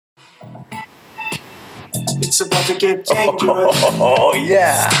It's about to get dangerous. Oh,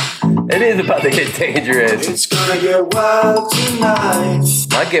 yeah. It is about to get dangerous. It's gonna get wild tonight.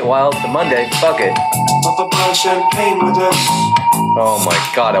 Might get wild to Monday. Fuck it. Pop a bottle of champagne with us. Oh,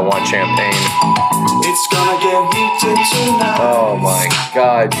 my God. I want champagne. It's gonna get heated tonight. Oh, my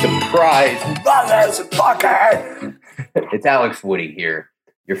God. Surprise. Motherfucker. It's Alex Woody here.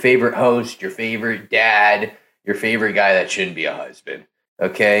 Your favorite host, your favorite dad, your favorite guy that shouldn't be a husband.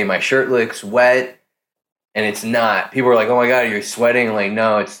 Okay? My shirt looks wet. And it's not. People are like, oh my God, you're sweating. I'm like,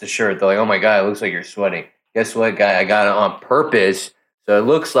 no, it's the shirt. They're like, oh my God, it looks like you're sweating. Guess what, guy? I got it on purpose. So it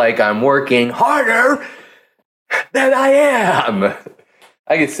looks like I'm working harder than I am.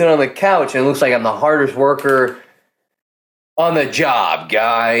 I can sit on the couch and it looks like I'm the hardest worker on the job,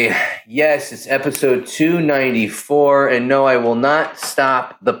 guy. Yes, it's episode 294. And no, I will not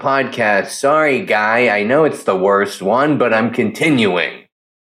stop the podcast. Sorry, guy. I know it's the worst one, but I'm continuing.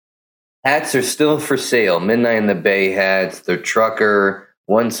 Hats are still for sale. Midnight in the Bay hats. They're trucker.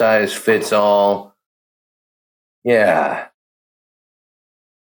 One size fits all. Yeah.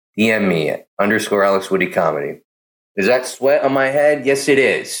 DM me _ Alex Woody Comedy. Is that sweat on my head? Yes, it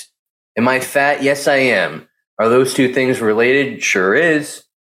is. Am I fat? Yes, I am. Are those two things related? Sure is.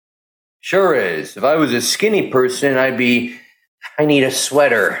 Sure is. If I was a skinny person, I need a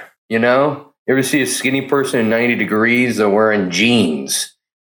sweater, you know? You ever see a skinny person in 90 degrees? They're wearing jeans.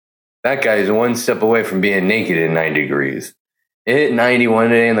 That guy is one step away from being naked in 90 degrees. It hit 90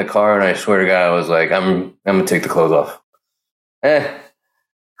 one day in the car, and I swear to God, I was like, I'm going to take the clothes off.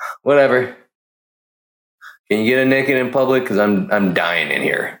 Whatever. Can you get it naked in public? Because I'm dying in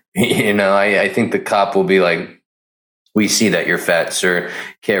here. You know, I think the cop will be like, we see that you're fat, sir.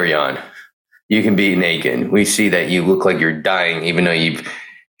 Carry on. You can be naked. We see that you look like you're dying, even though you've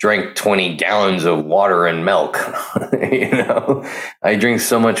drank 20 gallons of water and milk. You know, I drink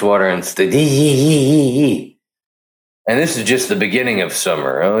so much water and and this is just the beginning of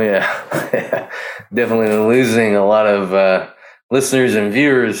summer. Oh yeah. Definitely losing a lot of listeners and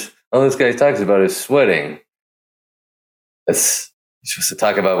viewers. All this guy talks about is sweating. That's supposed to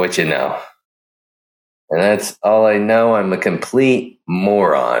talk about what you know. And that's all I know. I'm a complete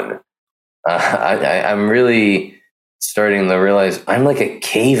moron. I'm really starting to realize I'm like a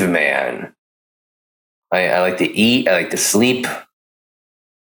caveman. I like to eat. I like to sleep. I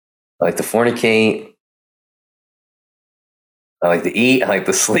like to fornicate. I like to eat. I like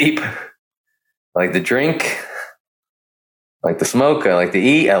to sleep. I like to drink. I like to smoke. I like to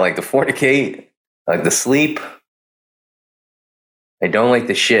eat. I like to fornicate. I like to sleep. I don't like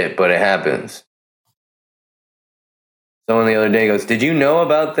the shit, but it happens. Someone the other day goes, did you know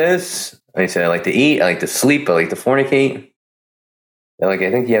about this? I said, I like to eat. I like to sleep. I like to fornicate. They're like,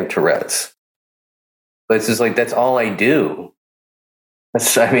 I think you have Tourette's. But it's just like, that's all I do.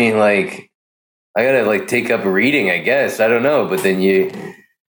 I mean, like, I gotta like take up reading, I guess. I don't know. But then you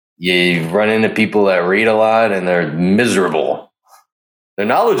run into people that read a lot and they're miserable. They're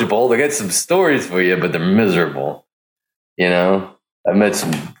knowledgeable. They got some stories for you, but they're miserable. You know, I met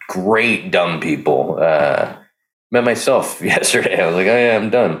some great dumb people. Met myself yesterday. I was like, oh yeah, I'm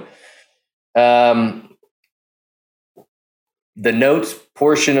done. The notes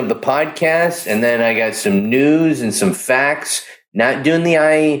portion of the podcast, and then I got some news and some facts. Not doing the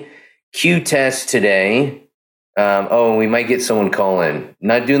IQ test today. We might get someone call in.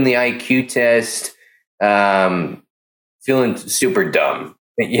 Not doing the IQ test. Feeling super dumb.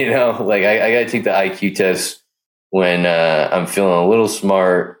 You know, like I got to take the IQ test when I'm feeling a little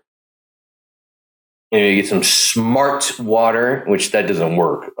smart. Maybe get some smart water, which that doesn't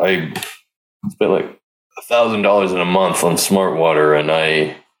work. I spent like $1,000 in a month on smart water, and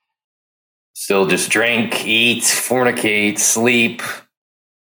I still just drink, eat, fornicate, sleep,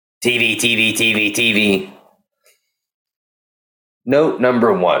 TV. Note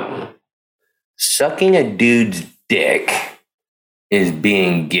number 1. Sucking a dude's dick is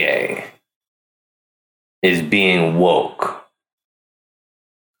being gay, is being woke.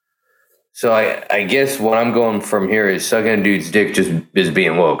 So I guess what I'm going from here is sucking a dude's dick just is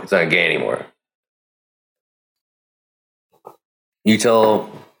being woke. It's not gay anymore. You tell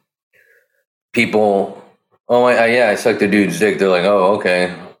people, oh, I sucked a dude's dick. They're like, oh,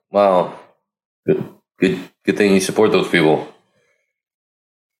 okay. Wow. Good thing you support those people.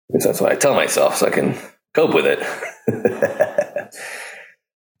 Because that's what I tell myself so I can cope with it.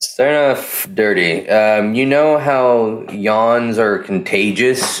 Starting off dirty. You know how yawns are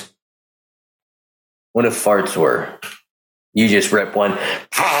contagious? What if farts were? You just rip one,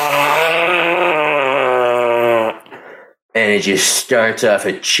 and it just starts off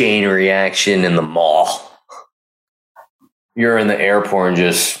a chain reaction in the mall. You're in the airport and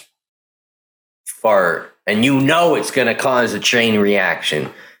just fart and you know it's going to cause a chain reaction.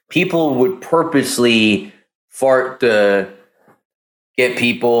 People would purposely fart to get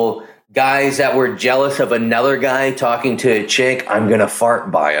people, guys that were jealous of another guy talking to a chick, I'm going to fart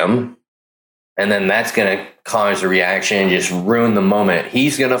by him. And then that's going to cause a reaction and just ruin the moment.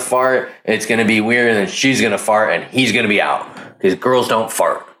 He's going to fart, and it's going to be weird, and then she's going to fart, and he's going to be out. Because girls don't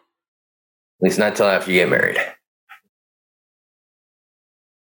fart. At least not till after you get married.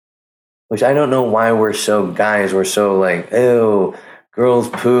 Which I don't know why we're so like, ew, girls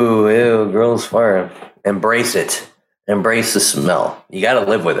poo, ew, girls fart. Embrace it. Embrace the smell. You got to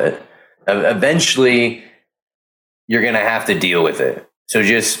live with it. Eventually, you're going to have to deal with it. So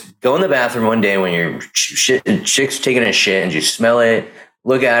just go in the bathroom one day when your chick's taking a shit and just smell it,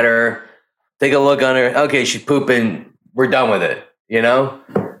 look at her, take a look on her. Okay, she's pooping. We're done with it, you know?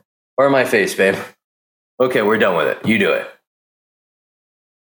 Or my face, babe. Okay, we're done with it. You do it.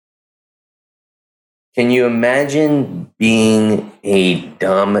 Can you imagine being a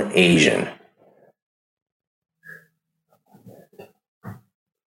dumb Asian?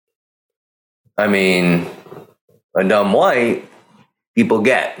 I mean, a dumb white, people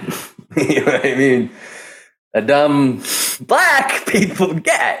get. You know what I mean? A dumb black, people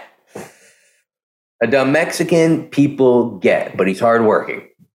get. A dumb Mexican, people get, but he's hardworking.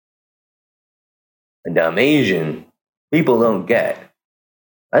 A dumb Asian, people don't get.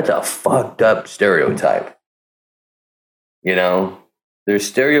 That's a fucked up stereotype. You know? There's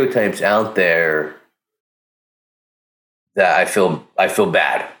stereotypes out there that I feel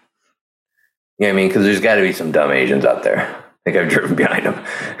bad. You know what I mean? Because there's got to be some dumb Asians out there. I think I've driven behind them.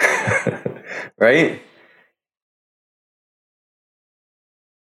 Right?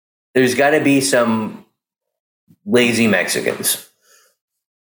 There's got to be some lazy Mexicans.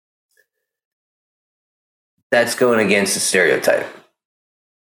 That's going against the stereotype.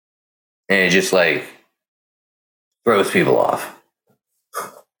 And it just like throws people off.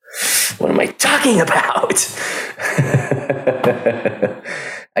 What am I talking about?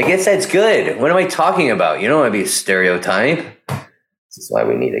 I guess that's good. What am I talking about? You don't want to be a stereotype. This is why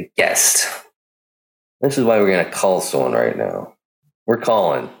we need a guest. This is why we're going to call someone right now. We're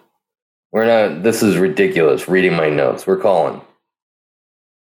calling. We're not, this is ridiculous, reading my notes. We're calling.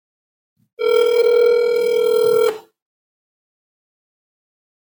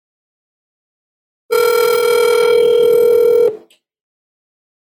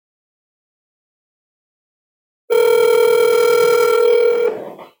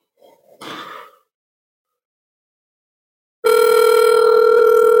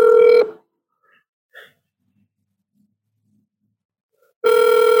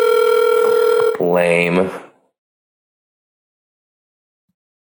 Lame.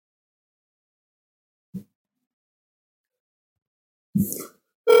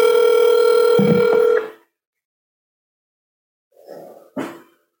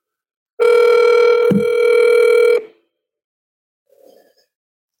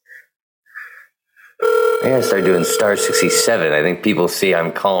 I gotta start doing star 67. I think people see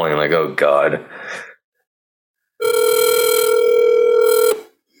I'm calling, like, oh God.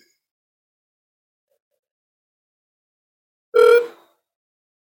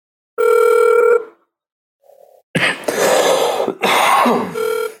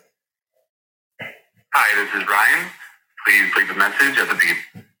 Hi, this is Ryan. Please leave a message at the beep.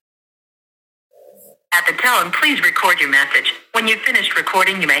 At the tone, please record your message. When you've finished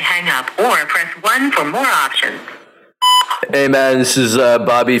recording, you may hang up or press 1 for more options. Hey man, this is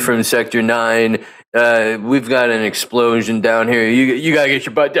Bobby from Sector 9. We've got an explosion down here. You gotta get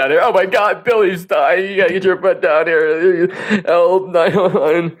your butt down here. Oh my God, Billy's dying. You gotta get your butt down here. Help,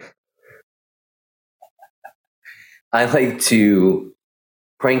 911. I like to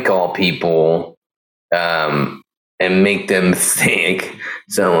prank call people and make them think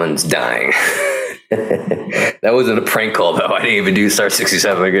someone's dying. That wasn't a prank call, though. I didn't even do star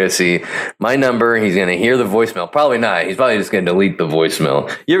 67. They're going to see my number. He's going to hear the voicemail. Probably not. He's probably just going to delete the voicemail.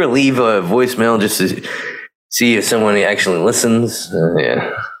 You ever leave a voicemail just to see if someone actually listens?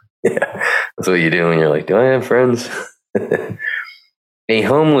 Yeah. That's what you do when you're like, do I have friends? A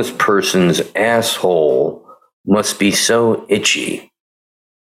homeless person's asshole must be so itchy.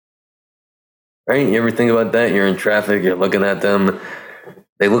 Right? You ever think about that? You're in traffic, you're looking at them.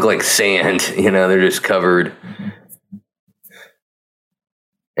 They look like sand, you know, they're just covered.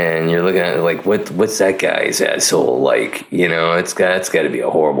 And you're looking at it like, what's that guy's asshole like? You know, it's got to be a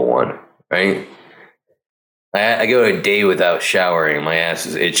horrible one, right? I go a day without showering. My ass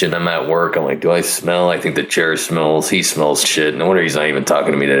is itching. I'm at work. I'm like, do I smell? I think the chair smells. He smells shit. No wonder he's not even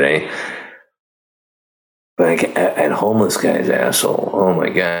talking to me today. But an homeless guy's asshole. Oh my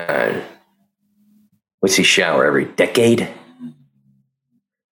God. What's he shower every decade? Can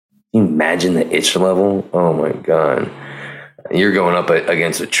you imagine the itch level? Oh my God. You're going up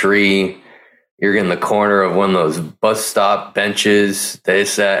against a tree. You're in the corner of one of those bus stop benches.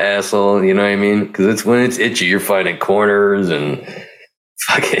 This asshole, you know what I mean? Because it's when it's itchy, you're finding corners and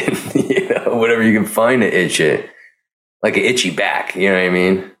fucking, whatever you can find to itch it. Like an itchy back, you know what I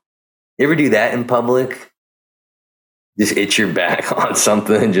mean? You ever do that in public? Just itch your back on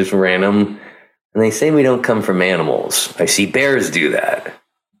something, just random. And they say we don't come from animals. I see bears do that.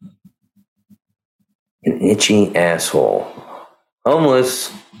 An itchy asshole.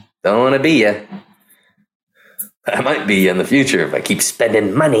 Homeless. Don't want to be you. I might be you in the future if I keep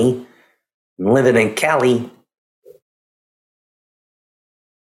spending money and living in Cali.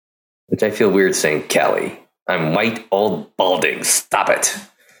 Which I feel weird saying Cali. I'm white, old, balding. Stop it.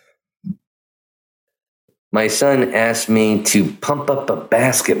 My son asked me to pump up a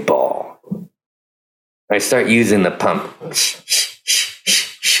basketball. I start using the pump.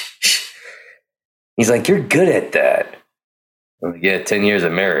 He's like, you're good at that. I'm like, yeah, 10 years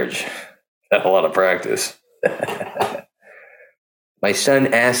of marriage. Got a lot of practice. My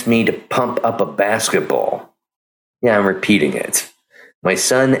son asked me to pump up a basketball. Yeah, I'm repeating it. My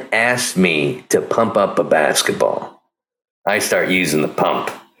son asked me to pump up a basketball. I start using the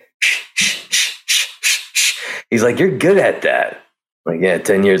pump. He's like, you're good at that. I'm like, yeah,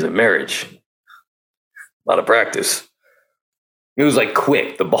 10 years of marriage. A lot of practice. It was like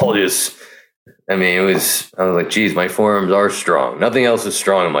quick. The ball just, I was like, geez, my forearms are strong. Nothing else is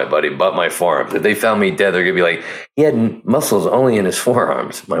strong in my body but my forearms. If they found me dead, they're going to be like, he had muscles only in his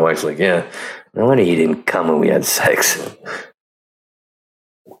forearms. My wife's like, yeah, no wonder he didn't come when we had sex.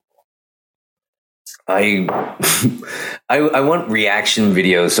 I want reaction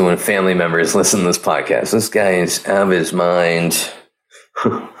videos so when family members listen to this podcast. This guy is out of his mind.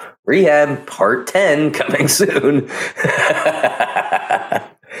 Rehab part 10 coming soon.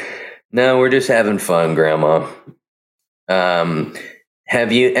 No, we're just having fun, Grandma.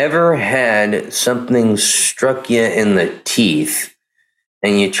 Have you ever had something struck you in the teeth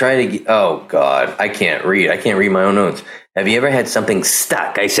and you try to oh God, I can't read my own notes. Have you ever had something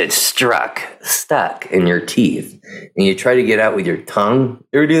stuck? I said stuck in your teeth and you try to get out with your tongue?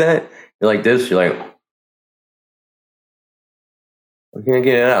 You ever do that? You're like this, you're like, I can't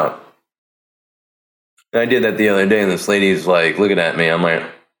get it out. I did that the other day and this lady's like looking at me. I'm like,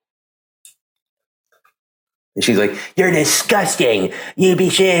 and she's like, you're disgusting. You be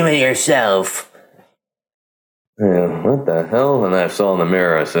shaming yourself. Yeah, what the hell? And I saw in the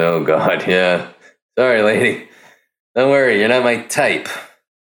mirror, I said, oh God, yeah. Sorry, lady. Don't worry, you're not my type.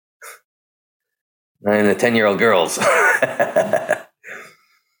 I'm the 10-year-old girls.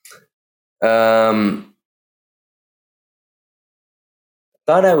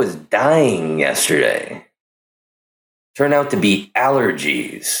 Thought I was dying yesterday. Turned out to be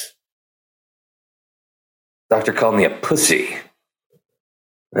allergies. Doctor called me a pussy.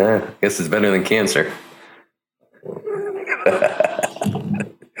 I guess it's better than cancer.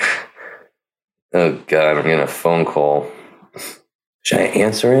 Oh God, I'm getting a phone call. Should I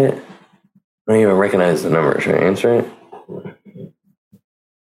answer it? I don't even recognize the number. Should I answer it?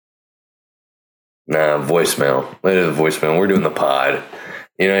 Nah, voicemail. Later the voicemail. We're doing the pod.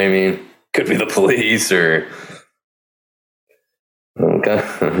 You know what I mean? Could be the police or...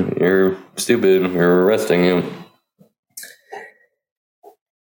 Okay, you're stupid. We're arresting you.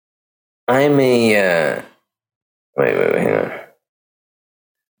 I'm a... Wait, hang on.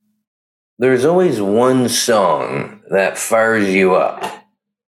 There's always one song that fires you up,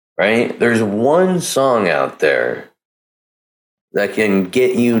 right? There's one song out there that can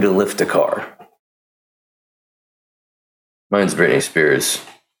get you to lift a car. Mine's Britney Spears.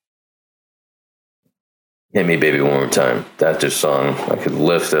 Hit Me Baby One More Time. That's a song. I could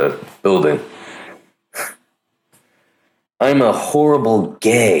lift a building. I'm a horrible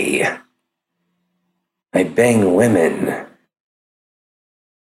gay. I bang women.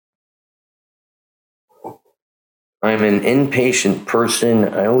 I'm an impatient person.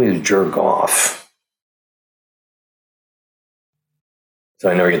 I always jerk off. So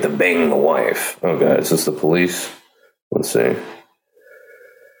I never get to bang the wife. Oh God, is this the police? Let's see.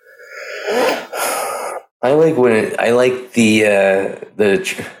 I like when I like the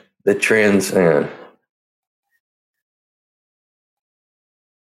trans.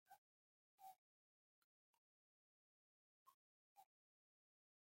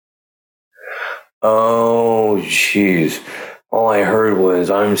 Oh, jeez. All I heard was,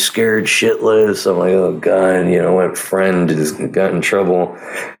 I'm scared shitless. I'm like, oh, God, what friend has got in trouble?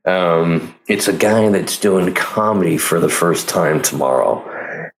 It's a guy that's doing comedy for the first time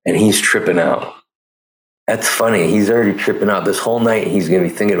tomorrow, and he's tripping out. That's funny. He's already tripping out. This whole night he's going to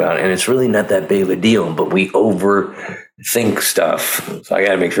be thinking about it. And it's really not that big of a deal, but we overthink stuff. So I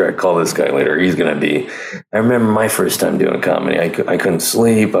got to make sure I call this guy later. He's going to be... I remember my first time doing comedy. I couldn't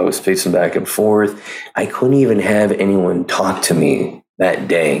sleep. I was pacing back and forth. I couldn't even have anyone talk to me that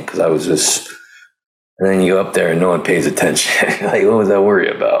day because I was just... And then you go up there and no one pays attention. Like, what was I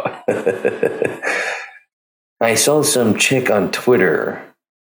worried about? I saw some chick on Twitter.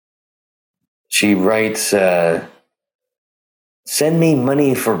 She writes, send me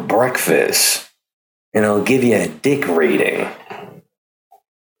money for breakfast and I'll give you a dick rating.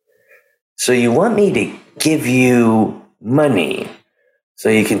 So you want me to give you money so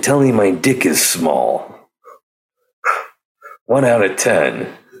you can tell me my dick is small. 1 out of 10.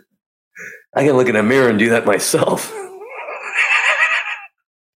 I can look in a mirror and do that myself.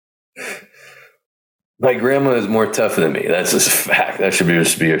 My grandma is more tough than me. That's just a fact. That should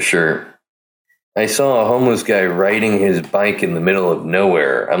just be a shirt. I saw a homeless guy riding his bike in the middle of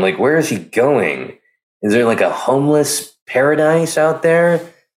nowhere. I'm like, where is he going? Is there like a homeless paradise out there?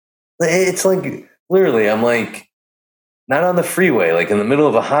 It's like, literally, I'm like, not on the freeway, like in the middle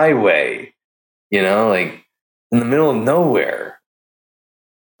of a highway, you know, like in the middle of nowhere.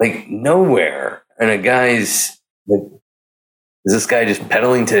 Like nowhere. And a guy's like, is this guy just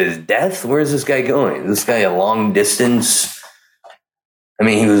pedaling to his death? Where is this guy going? Is this guy a long distance? I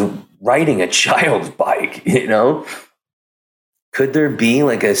mean, he was riding a child's bike, you know? Could there be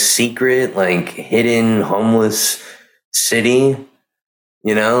like a secret, like hidden homeless city,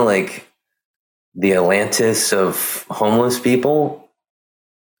 you know, like the Atlantis of homeless people?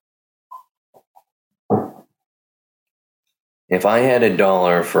 If I had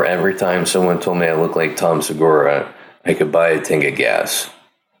 $1 for every time someone told me I look like Tom Segura, I could buy a tank of gas.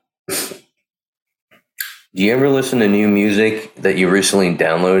 Do you ever listen to new music that you recently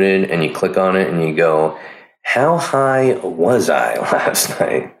downloaded and you click on it and you go, how high was I last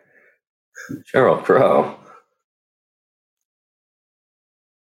night? Sheryl Crow.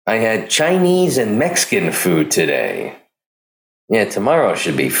 I had Chinese and Mexican food today. Yeah, tomorrow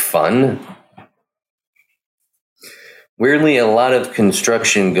should be fun. Weirdly, a lot of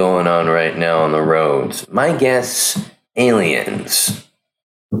construction going on right now on the roads. My guess, aliens.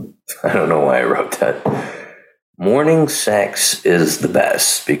 I don't know why I wrote that. Morning sex is the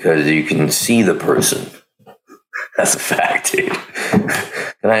best because you can see the person. That's a fact, dude.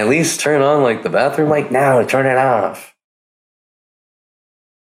 Can I at least turn on like the bathroom light? No, turn it off.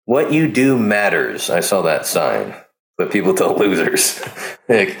 What you do matters. I saw that sign. But people tell losers.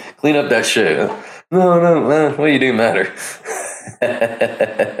 Like, clean up that shit. No, what you do matter.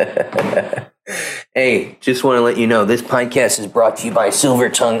 Hey, just want to let you know, this podcast is brought to you by Silver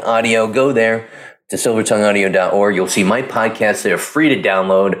Tongue Audio. Go there to silvertongueaudio.org. You'll see my podcasts there, free to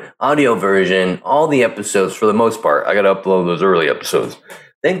download, audio version, all the episodes for the most part. I got to upload those early episodes.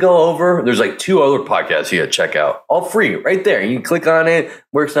 Then go over, there's like 2 other podcasts you got to check out. All free, right there. You can click on it.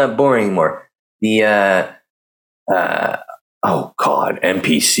 Work's not boring anymore. The,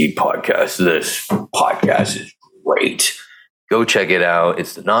 NPC podcast. This podcast is great. Go check it out.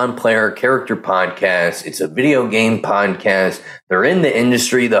 It's the Non-Player Character Podcast. It's a video game podcast. They're in the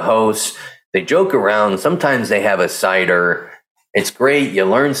industry, the hosts. They joke around. Sometimes they have a cider. It's great. You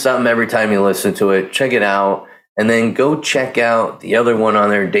learn something every time you listen to it. Check it out. And then go check out the other one on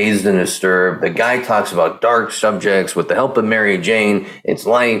there, Dazed and Disturbed. The guy talks about dark subjects with the help of Mary Jane. It's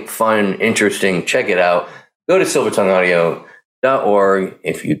light, fun, interesting. Check it out. Go to silvertongueaudio.org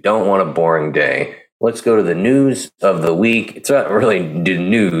if you don't want a boring day. Let's go to the news of the week. It's not really the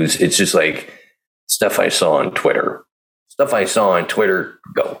news. It's just like stuff I saw on Twitter. Stuff I saw on Twitter.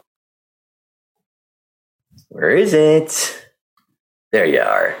 Go. Where is it? There you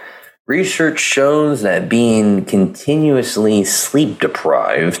are. Research shows that being continuously sleep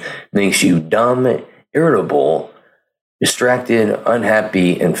deprived makes you dumb, irritable, distracted,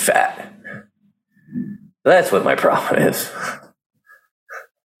 unhappy, and fat. That's what my problem is.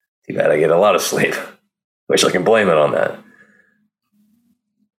 Too bad I get a lot of sleep. Wish I can blame it on that.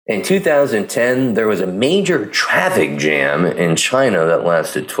 In 2010, there was a major traffic jam in China that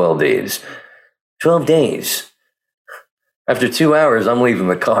lasted 12 days. 12 days. After 2 hours, I'm leaving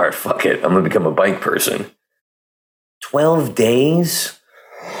the car. Fuck it. I'm going to become a bike person. 12 days?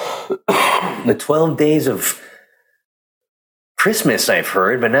 The 12 days of Christmas, I've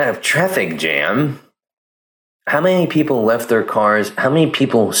heard, but not of traffic jam. How many people left their cars? How many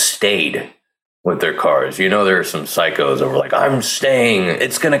people stayed with their cars? You know, there are some psychos that were like, I'm staying.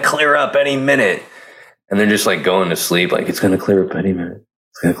 It's going to clear up any minute. And they're just like going to sleep like, it's going to clear up any minute.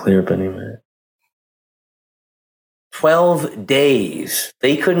 It's going to clear up any minute. 12 days.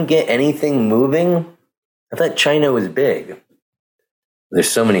 They couldn't get anything moving. I thought China was big. There's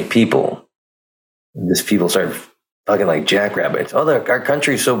so many people. These people start fucking like jackrabbits. Oh, our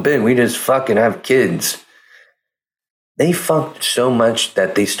country's so big, we just fucking have kids. They fucked so much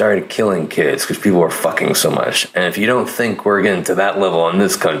that they started killing kids because people were fucking so much. And if you don't think we're getting to that level in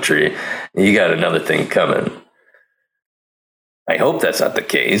this country, you got another thing coming. I hope that's not the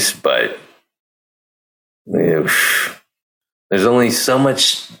case, but there's only so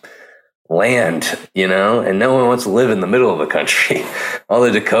much land, and no one wants to live in the middle of the country. All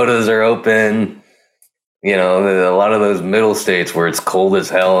the Dakotas are open. A lot of those middle states where it's cold as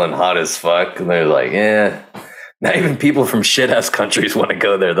hell and hot as fuck. And they're like, yeah. Not even people from shit-ass countries want to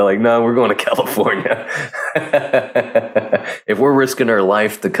go there. They're like, no, we're going to California. If we're risking our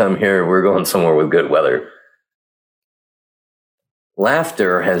life to come here, we're going somewhere with good weather.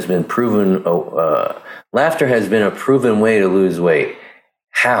 Laughter has been a proven way to lose weight.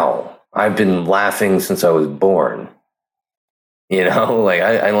 How? I've been laughing since I was born.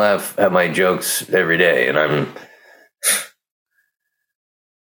 I laugh at my jokes every day, and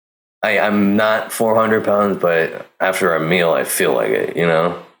I'm not 400 pounds, but after a meal, I feel like it,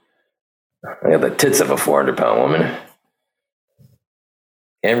 I got the tits of a 400-pound woman.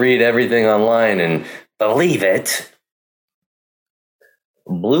 Can't read everything online and believe it.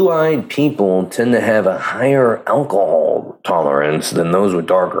 Blue-eyed people tend to have a higher alcohol tolerance than those with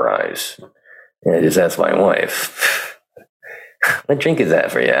darker eyes. Yeah, I just asked my wife. What drink is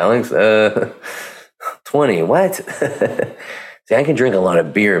that for you, Alex? 20. What? See, I can drink a lot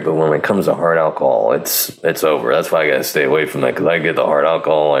of beer, but when it comes to hard alcohol, it's over. That's why I gotta stay away from that, because I get the hard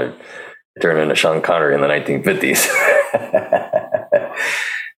alcohol, I turn into Sean Connery in the 1950s.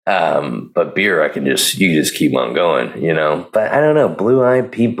 But beer, you just keep on going, But I don't know,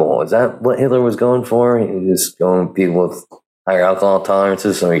 blue-eyed people, is that what Hitler was going for? He was just going with people with higher alcohol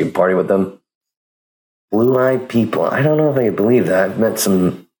tolerances so he could party with them? Blue-eyed people, I don't know if I can believe that. I've met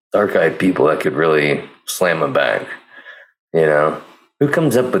some dark-eyed people that could really slam them back. Who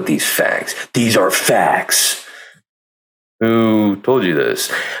comes up with these facts? These are facts. Who told you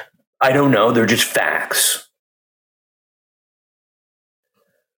this? I don't know. They're just facts.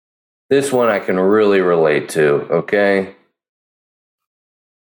 This one I can really relate to, okay?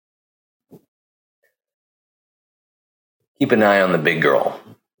 Keep an eye on the big girl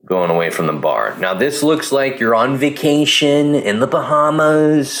going away from the bar. Now, this looks like you're on vacation in the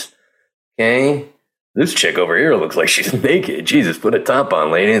Bahamas, okay? This chick over here looks like she's naked. Jesus, put a top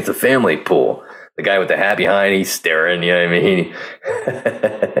on, lady. It's a family pool. The guy with the hat behind, he's staring, you know what I mean?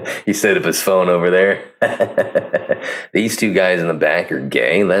 He set up his phone over there. These two guys in the back are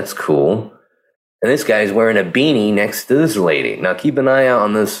gay. That's cool. And this guy's wearing a beanie next to this lady. Now, keep an eye out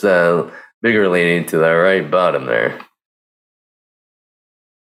on this bigger lady to the right bottom there.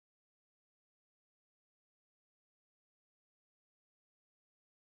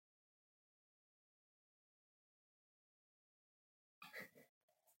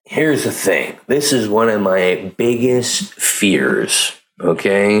 Here's the thing. This is one of my biggest fears,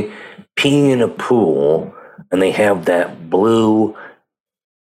 okay? Peeing in a pool, and they have that blue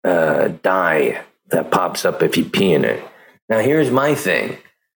dye that pops up if you pee in it. Now, here's my thing.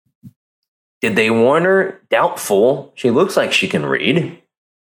 Did they warn her? Doubtful. She looks like she can read.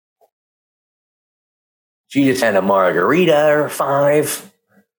 She just had a margarita or 5.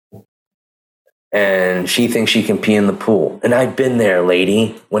 And she thinks she can pee in the pool. And I've been there,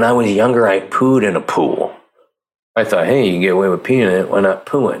 lady. When I was younger, I pooed in a pool. I thought, hey, you can get away with peeing in it. Why not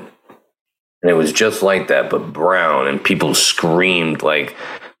pooing? And it was just like that, but brown. And people screamed like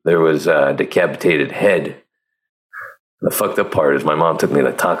there was a decapitated head. The fucked up part is my mom took me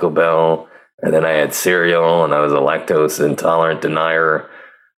to Taco Bell. And then I had cereal. And I was a lactose intolerant denier.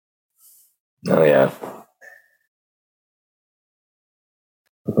 Oh, yeah.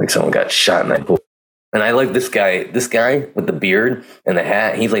 Like someone got shot in that pool. And I like this guy with the beard and the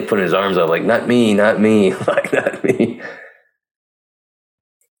hat. He's like putting his arms up like, not me, like, not me.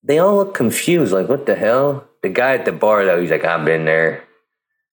 They all look confused, like, what the hell? The guy at the bar, though, he's like, I've been there.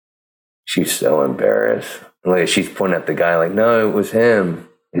 She's so embarrassed. Like, she's pointing at the guy like, no, it was him.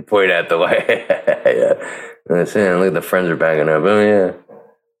 He pointed at the way. Yeah. And saying, look, the friends are backing up. Oh, yeah.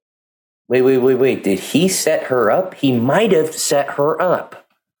 Wait. Did he set her up? He might have set her up.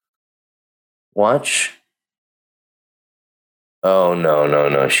 Watch. Oh,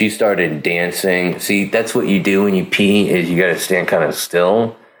 no. She started dancing. See, that's what you do when you pee, is you got to stand kind of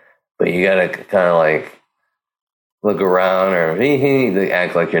still. But you got to kind of like look around or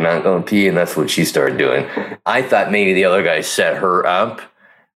act like you're not going to pee. And that's what she started doing. I thought maybe the other guy set her up.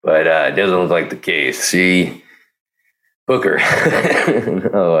 But it doesn't look like the case. See? Booker.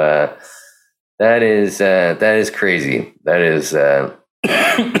 That is crazy. That is. I've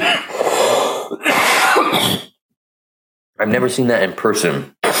never seen that in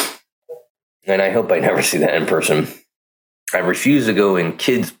person, and I hope I never see that in person. I refuse to go in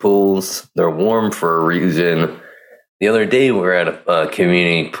kids' pools. They're warm for a reason. The other day, we were at a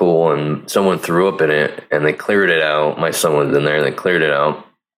community pool, and someone threw up in it, and they cleared it out. My son was in there, and they cleared it out.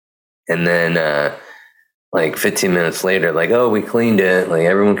 And then, like 15 minutes later, like, oh, we cleaned it. Like,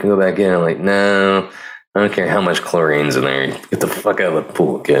 everyone can go back in. I'm like, no, I don't care how much chlorine's in there. Get the fuck out of the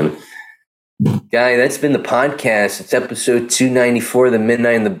pool, kid. Guy, that's been the podcast. It's episode 294, The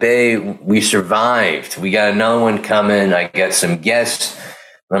Midnight in the Bay. We survived. We got another one coming. I got some guests.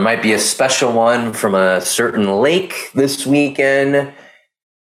 There might be a special one from a certain lake this weekend.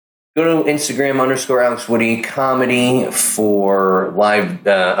 Go to Instagram _Alex Woody Comedy for live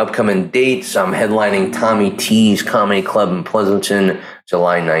upcoming dates. I'm headlining Tommy T's Comedy Club in Pleasanton,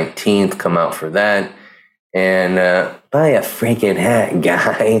 July 19th. Come out for that. And buy a freaking hat,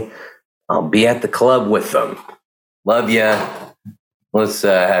 guy. I'll be at the club with them. Love ya. Let's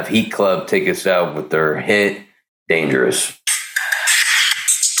have Heat Club take us out with their hit, Dangerous.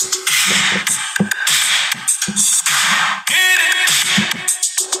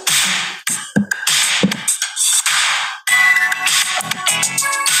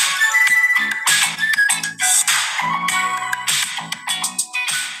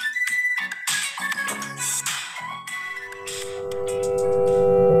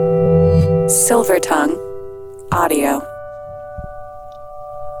 Silver Tongue Audio.